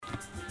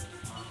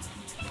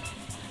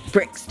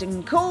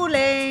Brixton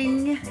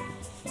Calling.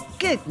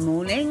 Good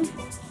morning.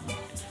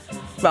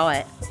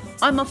 Right,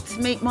 I'm off to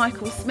meet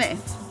Michael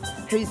Smith,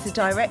 who's the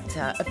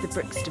director of the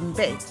Brixton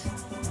BID.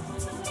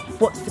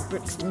 What's the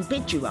Brixton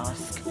BID, you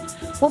ask?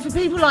 Well, for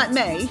people like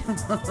me,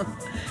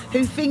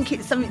 who think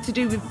it's something to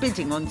do with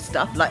bidding on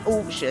stuff like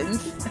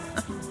auctions,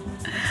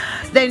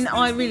 then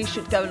I really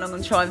should go along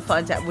and try and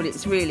find out what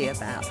it's really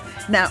about.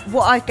 Now,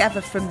 what I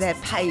gather from their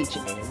page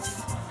is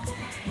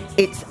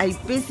it's a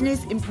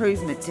business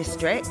improvement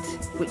district,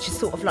 which is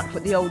sort of like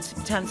what the old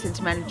town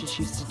centre managers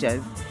used to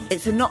do.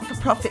 It's a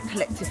not-for-profit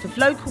collective of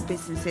local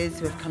businesses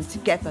who have come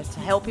together to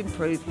help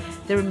improve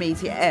their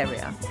immediate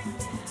area.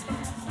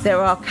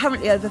 There are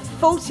currently over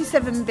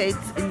 47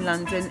 bids in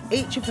London,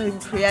 each of whom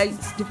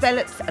creates,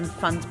 develops and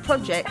funds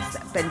projects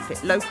that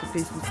benefit local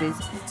businesses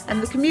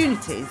and the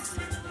communities.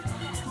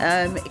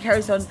 It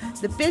carries on.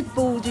 The bid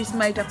board is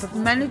made up of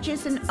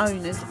managers and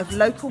owners of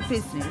local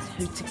business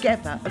who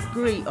together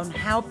agree on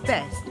how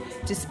best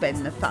to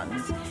spend the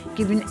funds,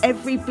 giving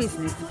every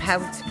business the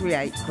power to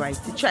create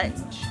greater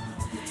change.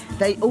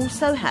 They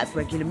also have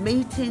regular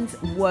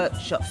meetings,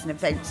 workshops and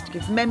events to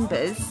give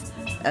members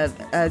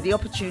the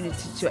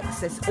opportunity to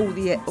access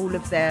all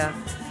of their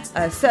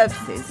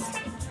services.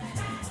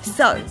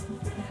 So,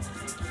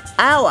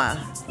 our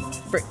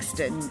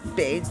Brixton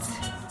bids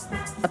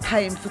are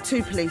paying for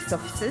 2 police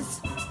officers,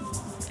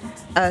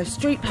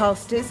 street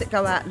pastors that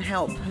go out and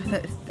help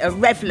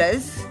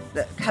revellers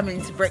that come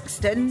into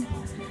Brixton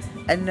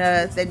and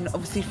then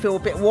obviously feel a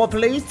bit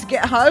wobbly to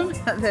get home.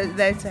 They're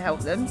there to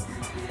help them.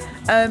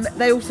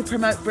 They also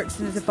promote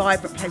Brixton as a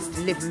vibrant place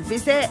to live and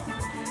visit.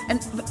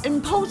 And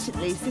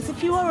importantly, he says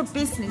if you are a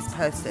business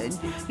person,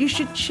 you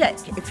should check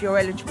if you're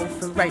eligible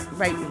for rate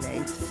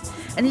reliefs.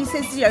 And he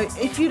says,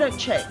 if you don't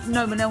check,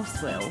 no one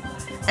else will.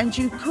 And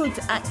you could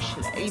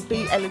actually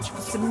be eligible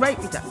for some rate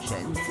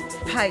reductions.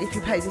 If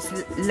you pay this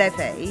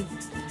levy,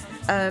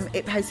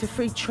 it pays for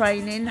free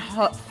training,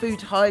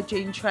 food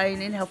hygiene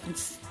training, health and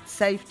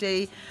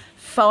safety,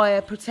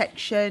 fire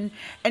protection.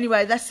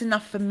 Anyway, that's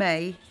enough for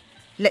me.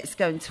 Let's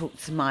go and talk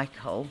to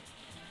Michael.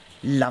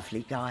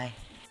 Lovely guy.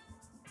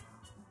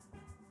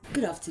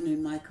 Good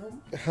afternoon, Michael.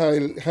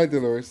 Hi,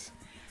 Delores.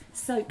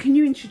 So, can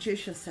you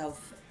introduce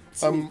yourself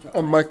to me?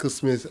 I'm Michael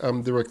Smith.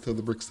 I'm director of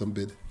the Brixton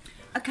BID.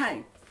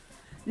 Okay.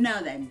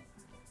 Now then,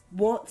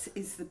 what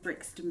is the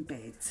Brixton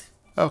BID?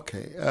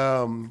 Okay.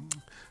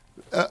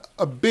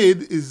 A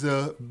BID is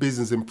a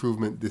business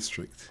improvement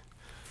district.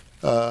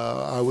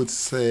 I would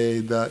say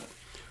that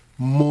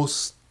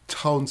most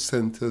town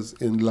centres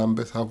in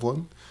Lambeth have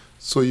one.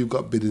 So you've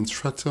got BID in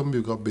Streatham,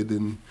 you've got BID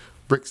in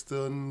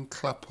Brixton,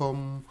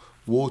 Clapham,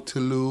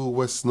 Waterloo,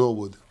 West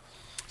Norwood.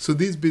 So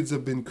these bids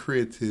have been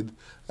created.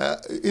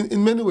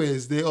 In many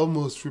ways, they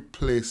almost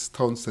replace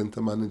town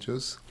centre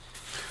managers.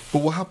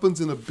 But what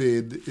happens in a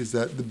bid is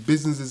that the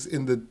businesses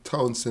in the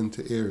town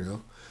centre area,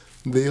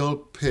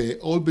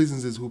 all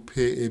businesses who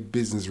pay a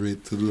business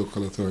rate to the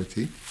local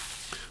authority.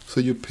 So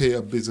you pay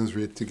a business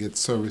rate to get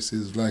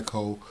services like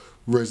how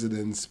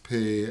residents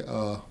pay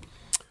a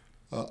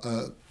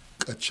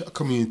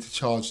community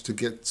charge to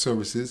get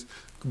services.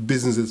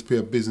 Businesses pay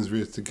a business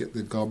rate to get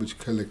their garbage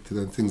collected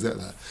and things like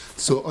that.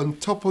 So on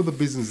top of the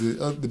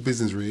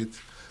business rate,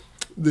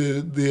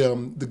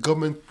 the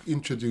government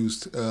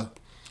introduced a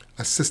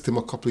system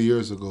a couple of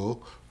years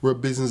ago where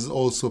businesses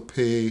also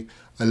pay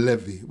a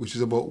levy, which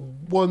is about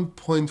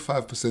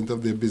 1.5%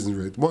 of their business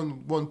rate,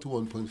 1 to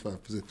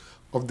 1.5%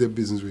 of their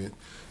business rate.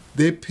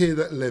 They pay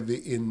that levy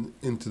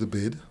into the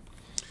bid.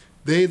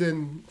 They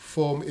then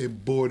form a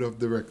board of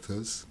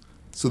directors.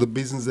 So the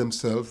business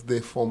themselves,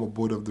 they form a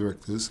board of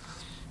directors,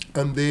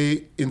 and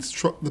they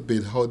instruct the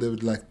bid how they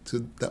would like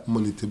that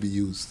money to be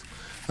used.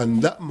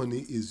 And that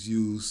money is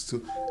used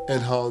to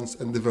enhance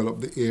and develop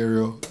the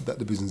area that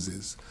the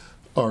businesses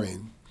are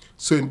in.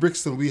 So in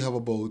Brixton, we have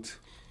about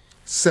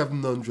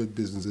 700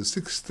 businesses,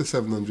 600 to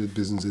 700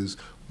 businesses,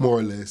 more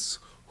or less,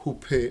 who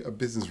pay a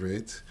business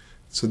rate.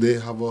 So they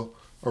have a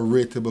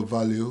rateable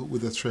value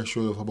with a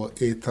threshold of about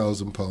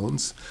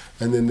 £8,000,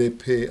 and then they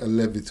pay a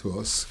levy to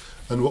us.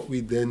 And what we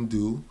then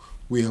do,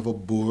 we have a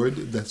board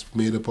that's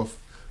made up of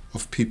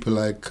people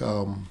like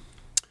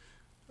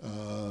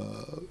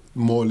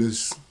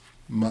Morley's,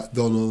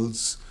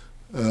 McDonald's,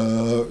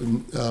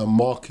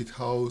 Market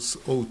House,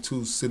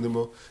 O2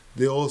 Cinema.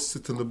 They all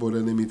sit on the board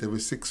and they meet every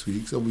 6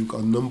 weeks, and we've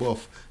got a number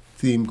of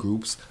theme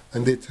groups,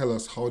 and they tell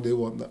us how they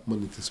want that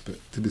money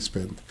to be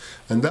spent.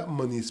 And that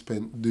money is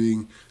spent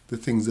doing the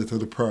things that are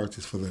the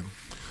priorities for them.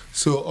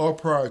 So our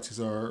priorities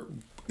are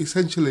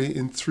essentially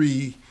in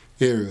 3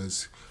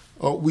 areas.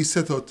 We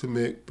set out to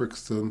make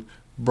Brixton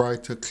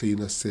brighter,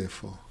 cleaner,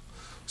 safer.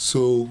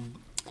 So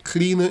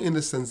cleaner in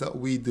the sense that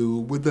we do,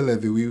 with the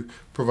levy, we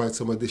provide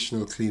some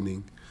additional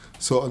cleaning.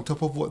 So on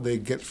top of what they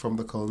get from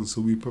the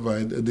council, we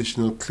provide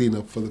additional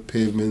cleanup for the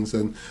pavements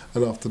and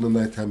after the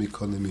nighttime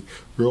economy.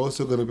 We're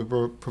also going to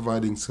be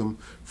providing some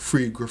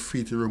free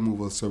graffiti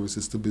removal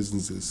services to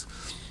businesses.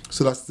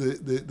 So that's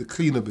the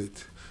cleaner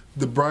bit.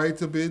 The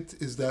brighter bit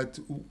is that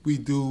we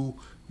do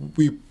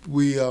we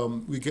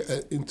get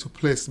into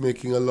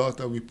placemaking a lot,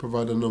 and we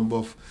provide a number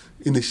of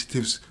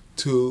initiatives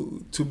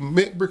to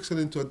make Brixton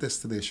into a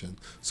destination,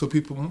 so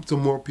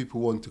more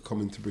people want to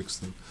come into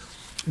Brixton.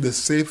 The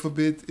safer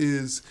bit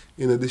is,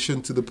 in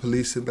addition to the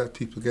policing that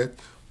people get,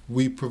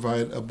 we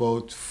provide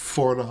about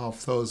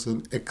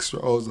 4,500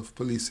 extra hours of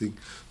policing.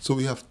 So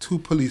we have 2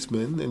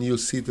 policemen, and you'll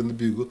see it in the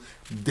bugle,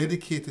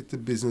 dedicated to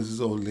businesses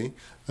only,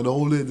 and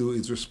all they do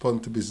is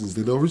respond to business.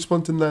 They don't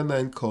respond to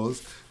 99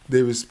 calls.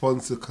 They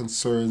respond to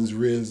concerns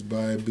raised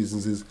by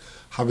businesses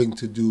having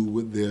to do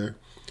with their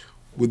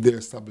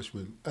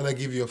establishment. And I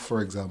give you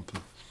for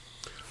example.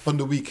 On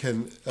the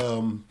weekend,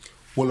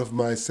 one of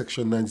my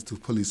Section 92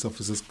 police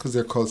officers, because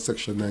they're called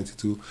Section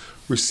 92,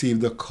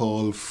 received a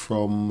call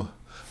from,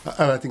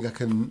 and I think I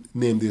can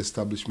name the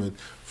establishment,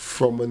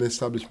 from an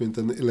establishment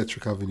on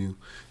Electric Avenue.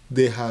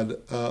 They had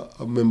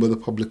a member of the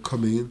public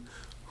come in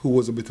who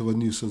was a bit of a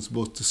nuisance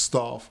both to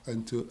staff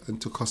and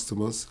to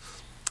customers.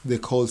 They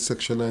called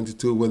Section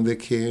 92. When they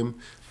came,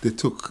 they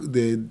took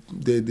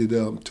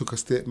a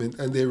statement,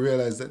 and they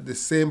realized that the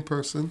same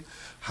person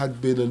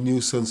had been a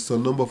nuisance to a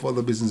number of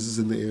other businesses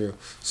in the area.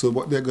 So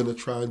what they're going to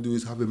try and do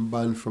is have him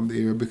banned from the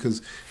area,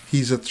 because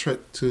he's a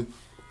threat to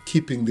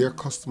keeping their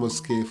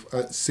customers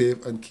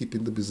safe and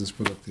keeping the business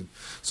productive.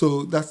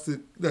 So that's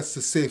the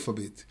safer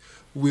bit.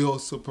 We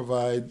also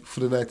provide,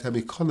 for the nighttime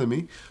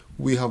economy,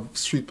 we have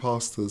street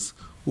pastors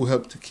who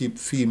help to keep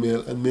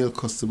female and male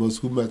customers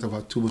who might have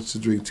had too much to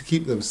drink, to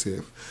keep them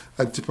safe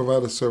and to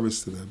provide a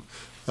service to them.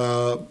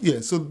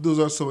 So those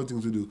are some of the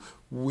things we do.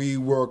 We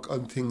work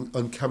on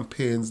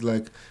campaigns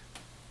like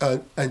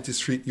an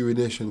anti-street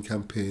urination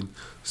campaign.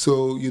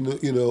 So you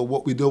know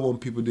what we don't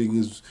want people doing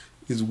is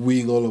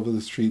weeing all over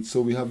the street.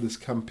 So we have this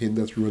campaign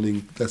that's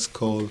running that's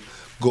called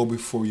Go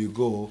Before You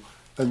Go.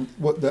 And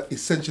what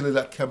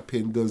that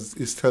campaign does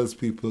is tells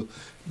people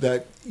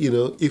that,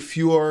 if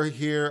you are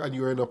here and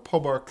you're in a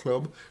pub or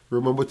club,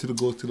 remember to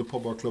go to the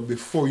pub or club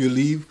before you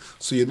leave,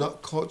 so you're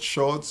not caught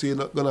short, so you're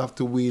not going to have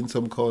to wee in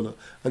some corner.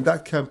 And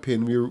that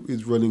campaign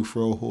is running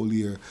for a whole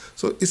year.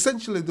 So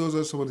essentially, those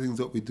are some of the things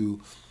that we do.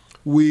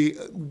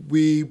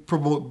 We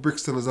promote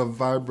Brixton as a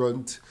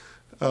vibrant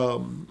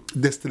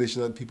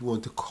destination that people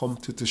want to come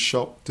to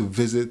shop, to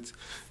visit,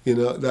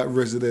 that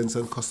residents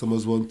and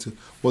customers want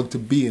to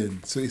be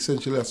in. So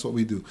essentially that's what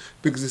we do.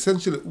 Because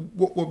essentially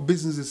what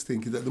businesses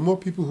think is that the more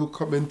people who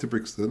come into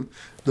Brixton,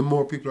 the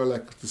more people are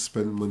likely to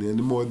spend money, and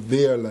the more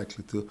they are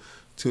likely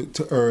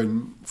to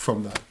earn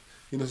from that.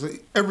 So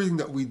everything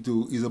that we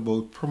do is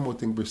about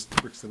promoting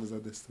Brixton as a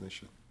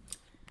destination.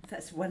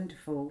 That's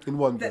wonderful. In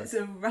one breath. That's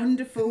a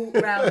wonderful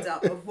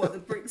roundup of what the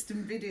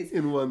Brixton BID is.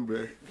 In one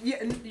breath.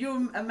 Yeah,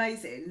 you're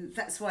amazing.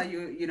 That's why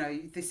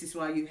this is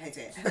why you head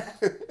it.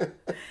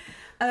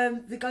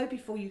 The Go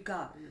Before You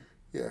Go.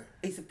 Yeah.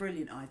 Is a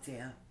brilliant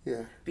idea.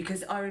 Yeah.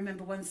 Because I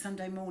remember one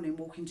Sunday morning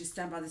walking just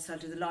down by the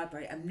side of the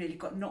library and nearly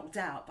got knocked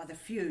out by the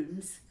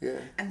fumes.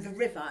 Yeah. And the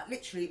river,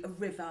 literally a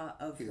river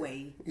of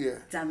wee. Yeah.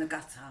 Down the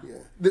gutter.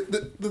 Yeah.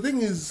 The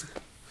thing is,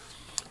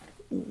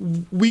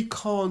 we've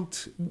tried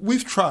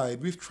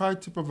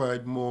to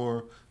provide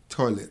more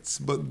toilets,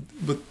 but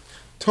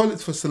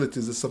toilet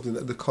facilities is something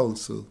that the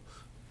council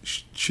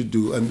should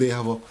do, and they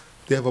have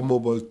a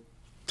mobile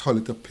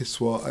toilet, a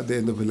pissoir at the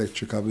end of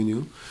Electric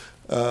Avenue.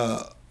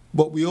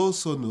 But we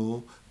also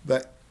know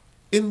that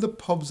in the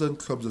pubs and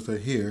clubs that are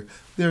here,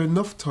 there are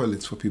enough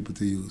toilets for people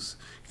to use.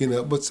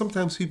 But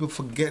sometimes people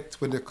forget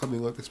when they're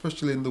coming out,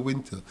 especially in the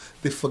winter.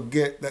 They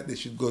forget that they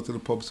should go to the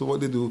pub. So what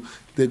they do,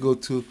 they go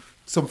to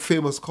some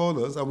famous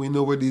corners, and we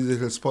know where these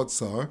little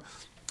spots are,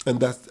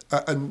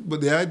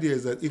 but the idea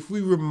is that if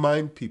we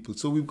remind people,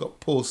 so we've got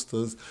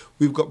posters,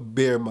 we've got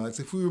bear mats.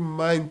 If we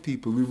remind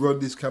people, we run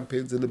these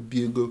campaigns in the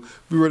bugle,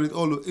 we run it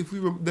all.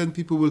 Then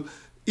people will,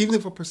 even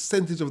if a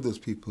percentage of those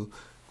people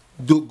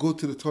don't go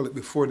to the toilet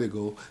before they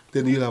go,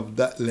 then you'll have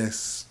that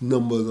less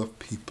numbers of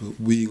people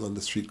weeing on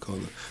the street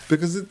corner,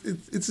 because it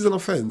is an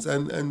offence,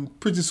 and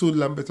pretty soon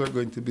Lambeth are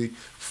going to be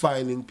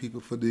fining people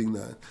for doing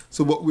that.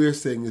 So what we're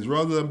saying is,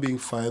 rather than being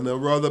fined or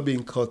rather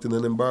being caught in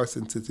an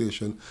embarrassing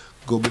situation,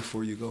 go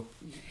before you go.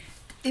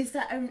 Is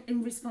that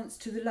in response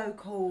to the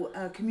local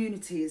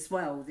community as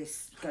well,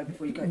 this Go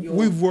Before You Go?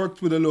 We've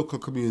worked with the local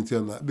community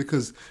on that,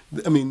 because,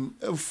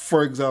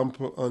 for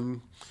example,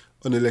 on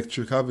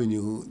Electric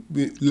Avenue,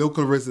 the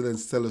local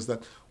residents tell us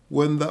that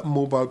when that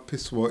mobile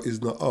pissoir is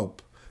not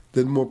up,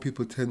 then more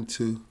people tend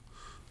to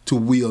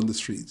wee on the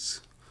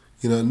streets.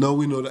 Now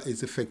we know that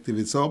it's effective,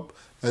 it's up,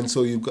 and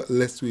so you've got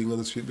less weeing on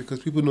the street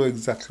because people know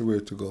exactly where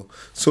to go.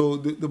 So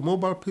the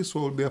mobile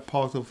pissoir will be a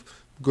part of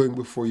Going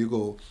Before You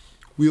Go.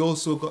 We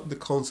also got the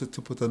council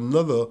to put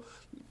another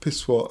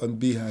pissoir on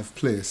Beehive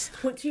Place.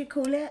 What do you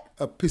call it?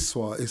 A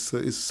pissoir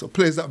is a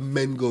place that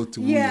men go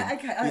to. Yeah,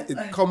 okay.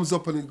 It comes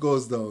up and it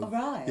goes down.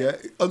 Right. Yeah.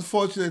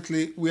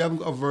 Unfortunately, we haven't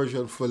got a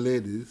version for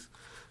ladies.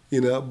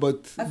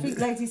 But I think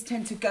ladies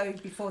tend to go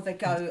before they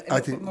go a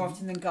little bit more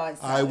often than guys.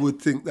 So. I would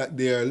think that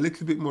they are a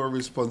little bit more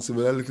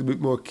responsible, a little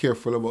bit more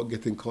careful about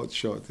getting caught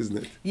short, isn't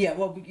it? Yeah,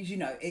 well, because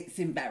it's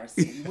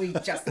embarrassing. We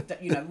just,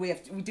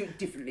 we do it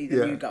differently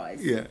than you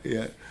guys.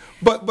 Yeah.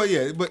 But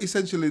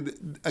essentially,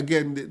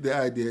 again, the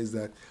idea is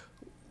that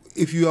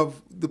if you have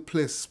the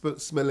place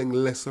smelling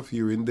less of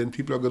urine, then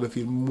people are going to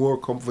feel more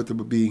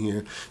comfortable being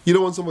here. You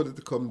don't want somebody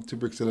to come to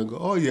Brixton and go,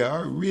 oh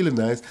yeah, really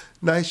nice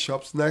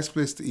shops, nice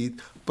place to eat,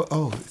 but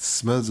it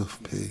smells of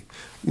pee.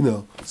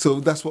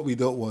 So that's what we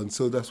don't want.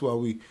 So that's why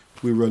we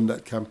run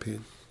that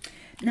campaign.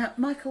 Now,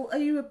 Michael, are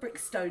you a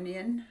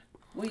Brixtonian?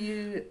 Were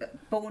you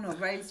born or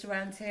raised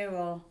around here,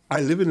 or? I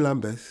live in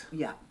Lambeth.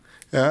 Yeah.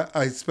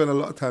 I spend a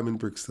lot of time in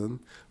Brixton,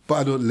 but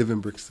I don't live in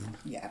Brixton.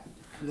 Yeah.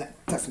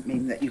 That doesn't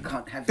mean that you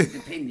can't have an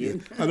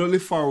opinion. I don't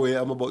live far away.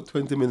 I'm about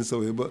 20 minutes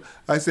away. But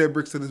I say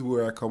Brixton is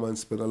where I come and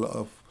spend a lot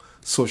of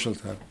social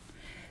time.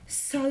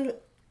 So,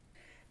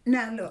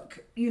 now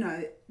look,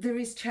 there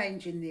is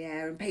change in the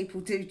air and people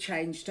do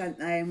change, don't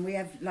they? And we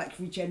have like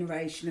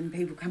regeneration and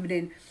people coming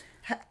in.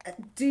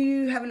 Do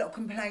you have a lot of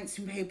complaints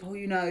from people,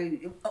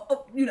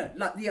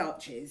 like the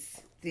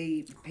Arches?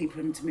 The people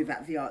having to move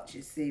out of the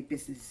Arches, the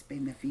business has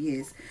been there for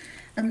years.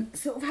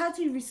 Sort of how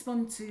do you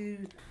respond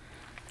to...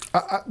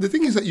 the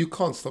thing is that you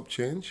can't stop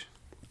change.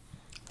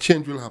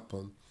 Change will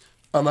happen.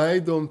 And I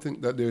don't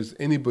think that there's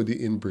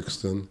anybody in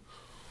Brixton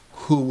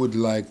who would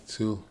like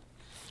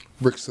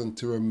Brixton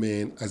to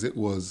remain as it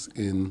was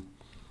in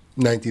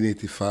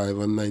 1985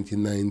 and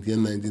 1990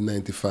 and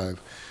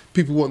 1995.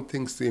 People want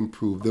things to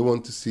improve. They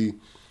want to see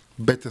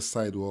better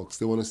sidewalks.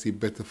 They want to see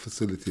better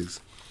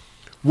facilities.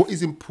 What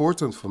is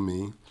important for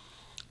me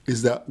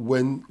is that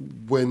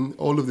when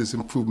all of this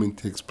improvement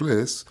takes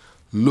place,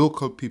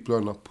 local people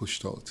are not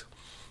pushed out.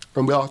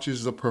 And the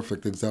Arches is a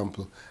perfect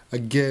example.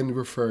 Again,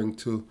 referring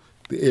to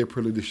the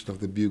April edition of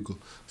the Bugle.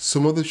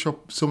 Some of the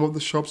shops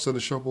and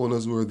the shop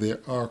owners who are there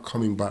are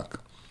coming back.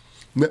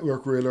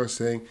 Network Rail are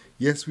saying,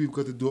 yes, we've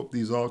got to do up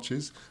these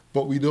Arches,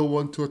 but we don't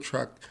want to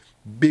attract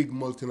big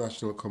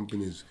multinational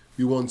companies.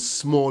 We want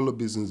smaller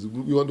businesses.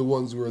 We want the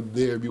ones who are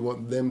there. We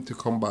want them to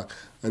come back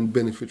and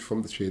benefit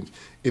from the change.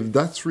 If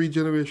that's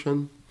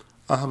regeneration,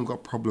 I haven't got a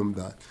problem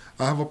with that.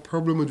 I have a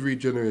problem with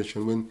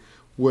regeneration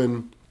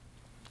when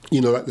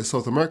like the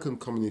South American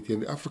community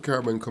and the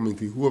Afro-Caribbean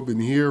community who have been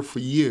here for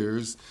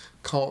years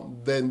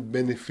can't then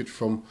benefit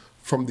from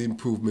the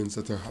improvements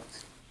that are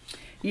happening.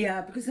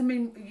 Yeah, because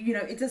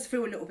it does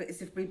feel a little bit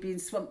as if we're being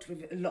swamped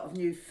with a lot of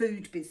new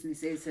food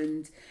businesses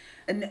and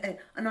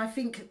I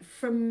think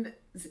from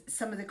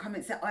some of the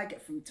comments that I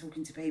get from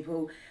talking to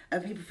people,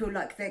 people feel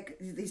like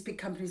these big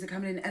companies are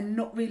coming in and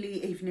not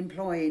really even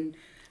employing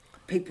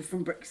people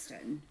from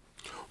Brixton.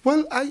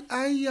 Well, I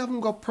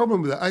haven't got a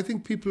problem with that. I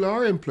think people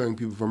are employing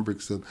people from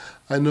Brixton.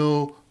 I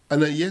know,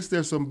 and yes, there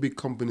are some big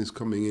companies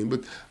coming in,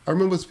 but I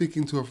remember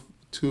speaking to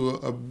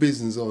a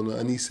business owner,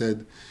 and he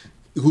said,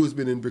 who has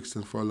been in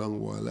Brixton for a long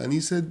while, and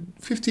he said,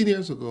 15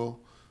 years ago,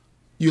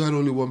 you had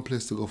only one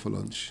place to go for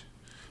lunch.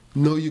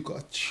 Now you've got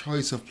a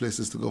choice of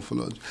places to go for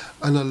lunch.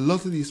 And a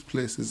lot of these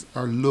places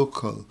are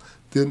local.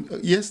 Then,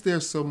 yes, there are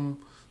some...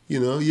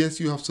 yes,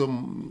 you have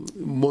some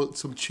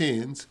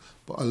chains,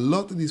 but a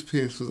lot of these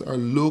places are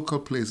local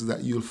places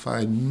that you'll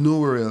find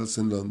nowhere else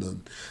in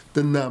London.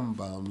 The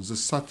Nambams, the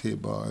satay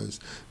bars,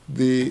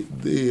 the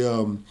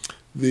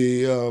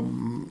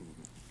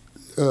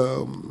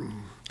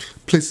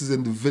places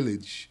in the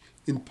village,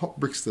 in Pop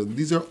Brixton.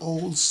 These are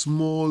all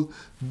small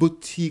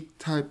boutique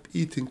type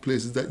eating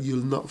places that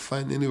you'll not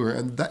find anywhere,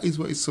 and that is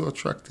what is so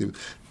attractive.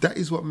 That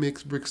is what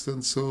makes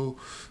Brixton so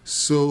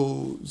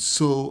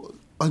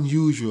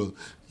unusual.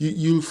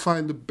 You'll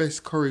find the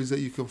best curries that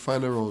you can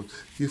find around.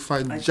 You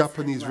find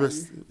Japanese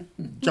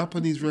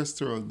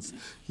restaurants,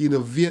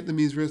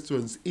 Vietnamese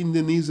restaurants,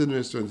 Indonesian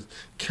restaurants,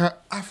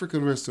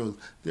 African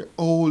restaurants. They're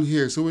all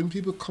here. So when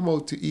people come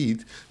out to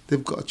eat,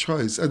 they've got a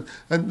choice. And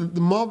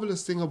the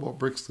marvelous thing about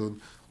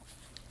Brixton,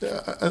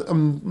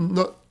 I'm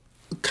not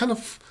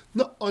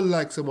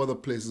unlike some other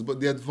places, but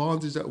the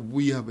advantage that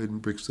we have in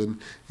Brixton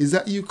is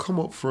that you come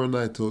up for a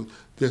night out,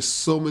 there's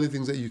so many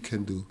things that you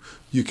can do.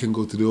 You can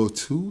go to the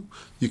O2,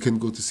 you can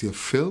go to see a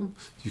film,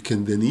 you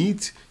can then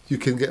eat, you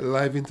can get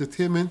live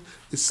entertainment.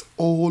 It's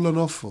all on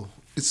offer.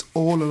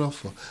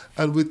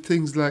 And with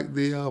things like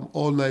the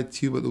all-night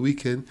tube at the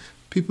weekend,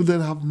 people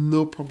then have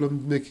no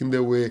problem making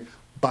their way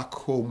back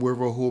home,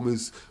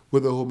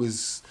 whether home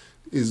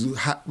is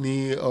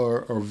Hackney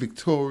or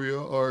Victoria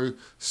or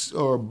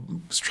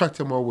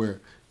Streatham or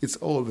where. It's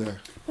all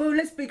there. Well,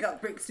 let's big up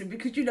Brixton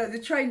because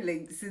the train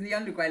links and the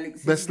underground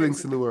links. Best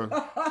links in the world.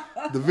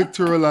 The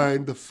Victoria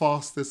line, the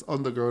fastest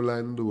underground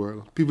line in the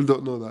world. People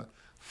don't know that.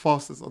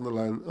 Fastest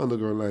underground line in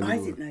the world. I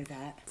didn't know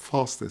that.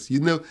 Fastest. You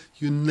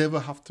never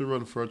have to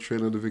run for a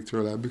train on the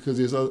Victoria line because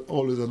there's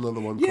always another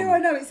one coming. Yeah, I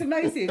know, it's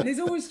amazing. There's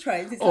always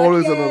trains. It's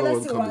always like, another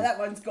that's one all right, coming. that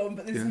one's gone,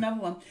 but there's another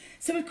one.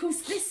 So, of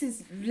course, this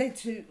has led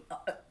to...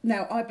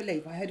 now, I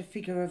believe I heard a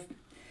figure of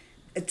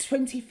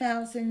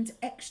 20,000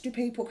 extra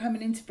people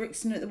coming into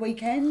Brixton at the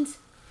weekend.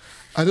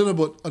 I don't know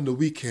about on the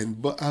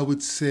weekend, but I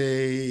would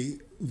say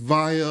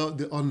via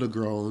the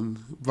underground,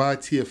 via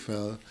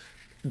TFL,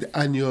 the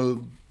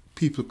annual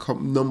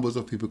numbers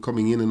of people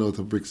coming in and out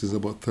of Brixton is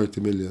about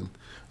 30 million.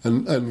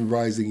 And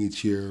rising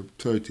each year,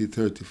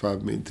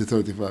 35 million to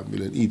 35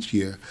 million each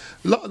year.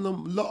 Lot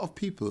of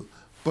people,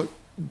 but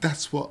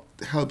that's what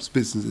helps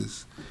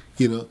businesses,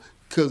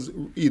 because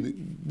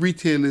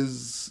retail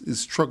is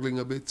struggling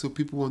a bit, so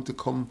people want to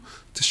come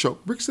to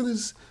shop. Brixton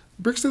is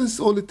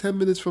only 10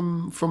 minutes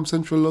from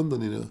central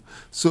London,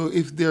 So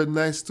if there are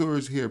nice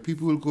stores here,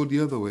 people will go the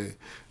other way.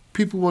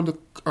 People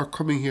are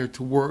coming here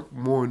to work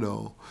more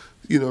now.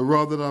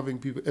 Rather than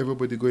having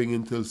everybody going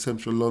into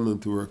central London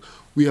to work,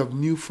 we have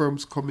new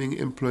firms coming,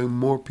 employing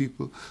more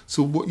people.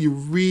 So what you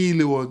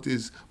really want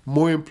is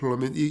more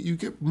employment. You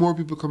get more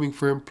people coming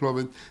for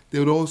employment. They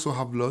would also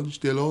have lunch.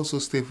 They'll also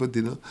stay for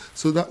dinner.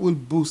 So that will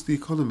boost the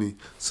economy.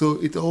 So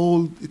it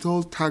all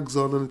tags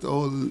on and it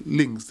all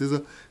links.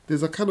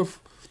 There's a kind of,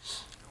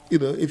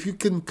 if you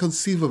can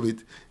conceive of it,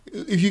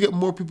 if you get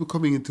more people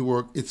coming into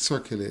work, it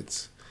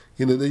circulates.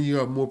 Then you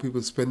have more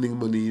people spending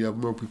money, you have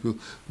more people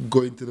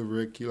going to the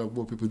rec, you have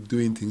more people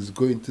doing things,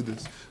 going to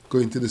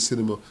the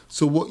cinema.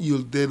 So what you'll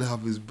then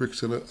have is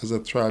Brixton as a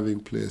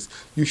thriving place.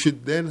 You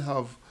should then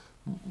have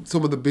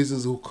some of the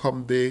businesses who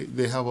come, they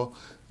have a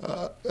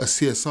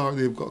CSR,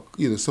 they've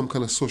got some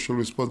kind of social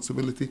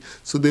responsibility.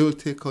 So they will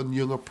take on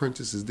young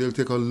apprentices, they'll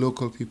take on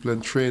local people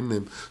and train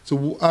them.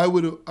 So I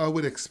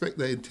would expect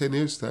that in 10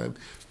 years' time,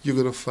 you're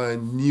going to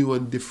find new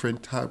and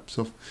different types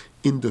of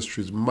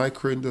industries,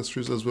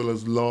 micro-industries as well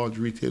as large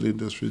retail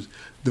industries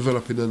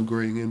developing and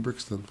growing in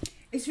Brixton.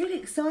 It's really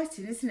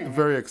exciting, isn't it?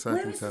 Very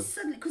exciting. Where is it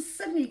suddenly? Because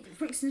suddenly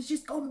Brixton's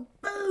just gone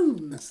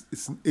boom.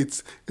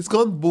 It's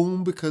gone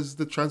boom because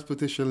the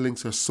transportation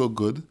links are so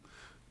good.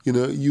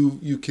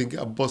 You can get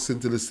a bus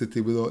into the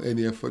city without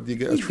any effort. You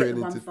get a train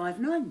into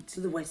 159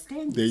 to the West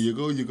End. There you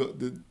go. You got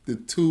the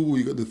 2,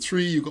 you got the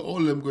 3, you got all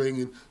of them going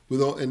in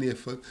without any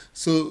effort.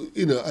 So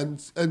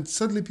and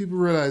suddenly people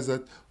realize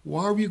that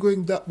why are we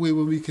going that way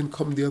when we can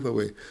come the other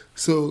way?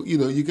 So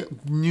you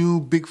get new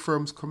big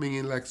firms coming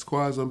in like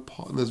Squires and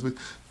Partners with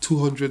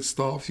 200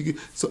 staff.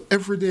 So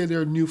every day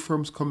there are new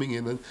firms coming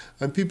in,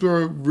 and people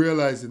are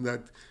realizing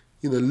that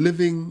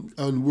living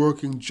and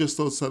working just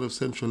outside of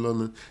central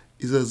London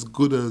is as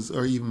good as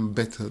or even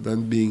better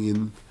than being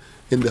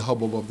in the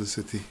hubbub of the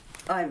city.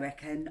 I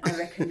reckon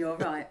you're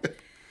right.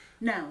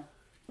 Now,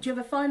 do you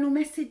have a final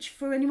message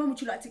for anyone?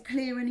 Would you like to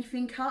clear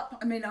anything up?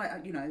 I mean,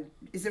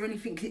 is there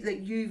anything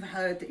that you've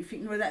heard that you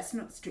think, no, that's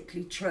not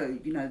strictly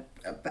true,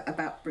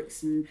 about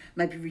Brixton,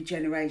 maybe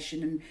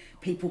regeneration and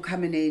people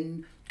coming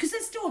in? Because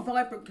there's still a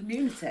vibrant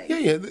community.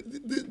 Yeah.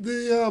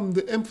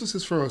 The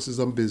emphasis for us is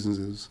on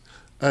businesses.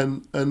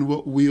 And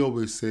what we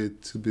always say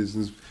to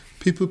business,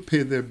 people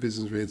pay their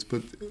business rates,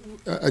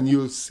 and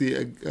you'll see,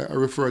 I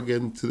refer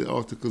again to the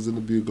articles in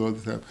the Bugle all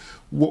the time,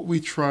 what we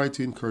try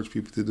to encourage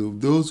people to do,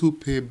 those who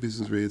pay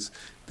business rates,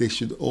 they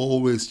should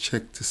always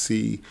check to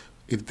see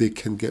if they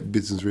can get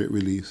business rate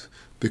relief,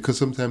 because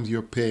sometimes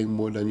you're paying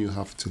more than you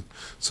have to.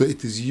 So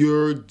it is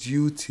your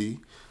duty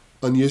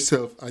on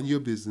yourself and your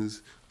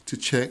business to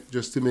check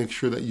just to make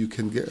sure that you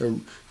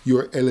can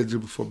you're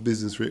eligible for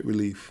business rate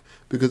relief.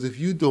 Because if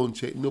you don't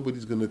check,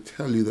 nobody's going to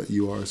tell you that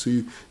you are.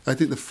 So I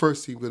think the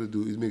first thing you've got to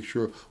do is make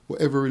sure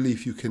whatever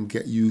relief you can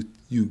get, you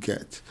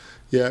get.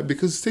 Yeah,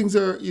 because things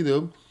are,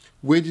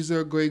 wages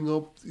are going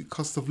up, the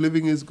cost of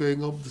living is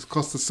going up, the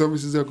cost of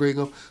services are going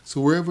up.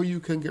 So wherever you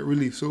can get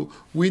relief. So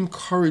we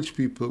encourage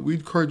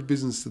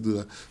business to do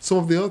that. Some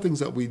of the other things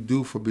that we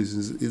do for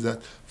business is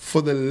that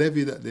for the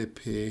levy that they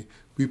pay,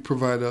 we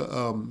provide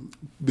a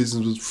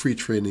business with free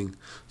training.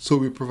 So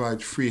we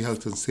provide free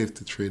health and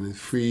safety training,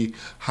 free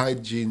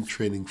hygiene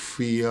training,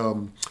 free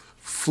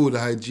food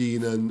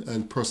hygiene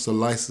and personal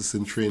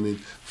licensing training,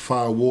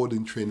 fire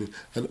warding training.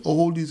 And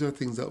all these are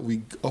things that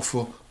we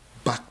offer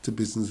back to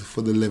business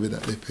for the levy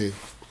that they pay.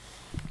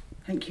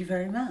 Thank you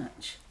very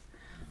much.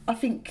 I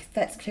think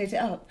that's cleared it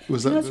up.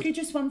 Can I ask you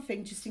just one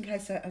thing, just in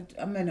case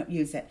I may not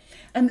use it?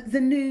 The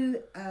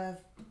new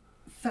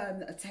firm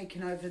that are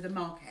taking over the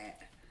market.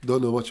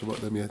 Don't know much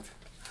about them yet.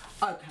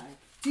 Okay.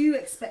 Do you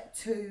expect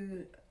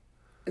to...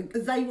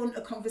 They want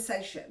a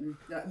conversation.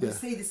 We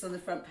see this on the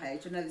front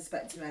page. I know they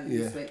spoke to Alan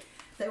this week.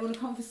 They want a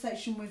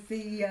conversation with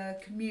the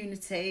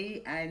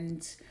community,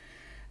 and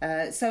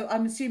so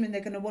I'm assuming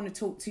they're going to want to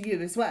talk to you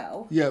as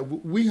well. Yeah,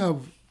 we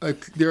have...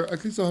 there are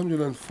at least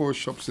 104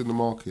 shops in the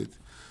market.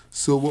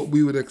 So what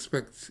we would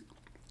expect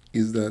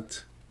is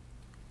that...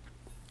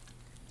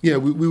 Yeah,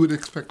 we would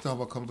expect to have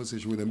a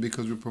conversation with them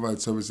because we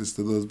provide services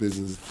to those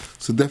businesses.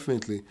 So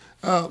definitely,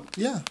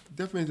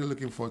 definitely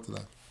looking forward to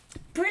that.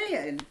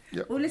 Brilliant.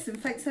 Yep. Well, listen,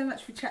 thanks so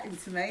much for chatting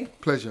to me.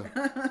 Pleasure.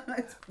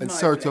 And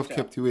sorry to have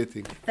kept you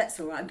waiting. That's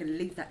all right. I'm going to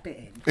leave that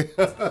bit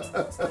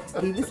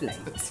in. He was late.